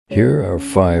Here are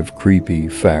 5 creepy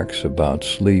facts about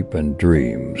sleep and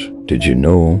dreams. Did you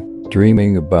know?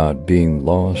 Dreaming about being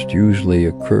lost usually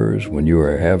occurs when you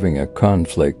are having a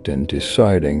conflict and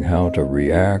deciding how to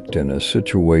react in a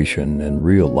situation in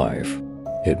real life.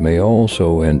 It may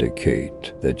also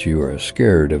indicate that you are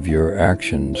scared of your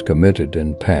actions committed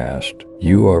in past.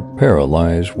 You are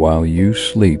paralyzed while you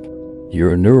sleep.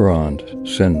 Your neurons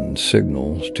send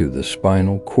signals to the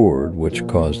spinal cord which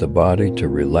cause the body to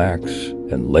relax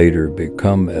and later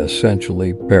become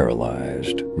essentially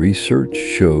paralyzed. Research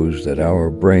shows that our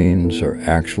brains are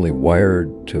actually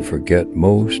wired to forget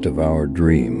most of our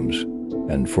dreams,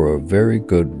 and for a very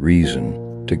good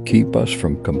reason, to keep us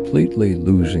from completely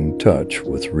losing touch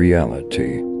with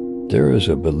reality. There is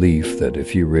a belief that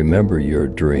if you remember your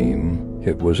dream,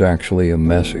 it was actually a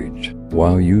message.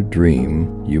 While you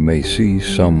dream, you may see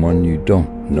someone you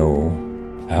don't know.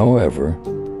 However,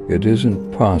 it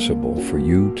isn't possible for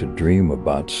you to dream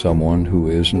about someone who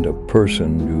isn't a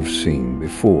person you've seen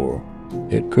before.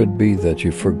 It could be that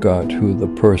you forgot who the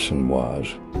person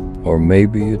was, or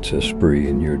maybe it's a spree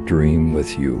in your dream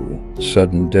with you.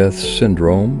 Sudden death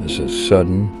syndrome is a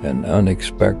sudden and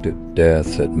unexpected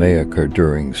death that may occur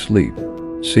during sleep.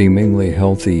 Seemingly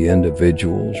healthy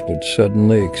individuals would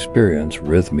suddenly experience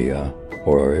arrhythmia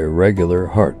or irregular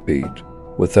heartbeat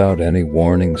without any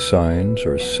warning signs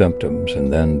or symptoms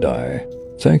and then die.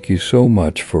 Thank you so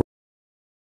much for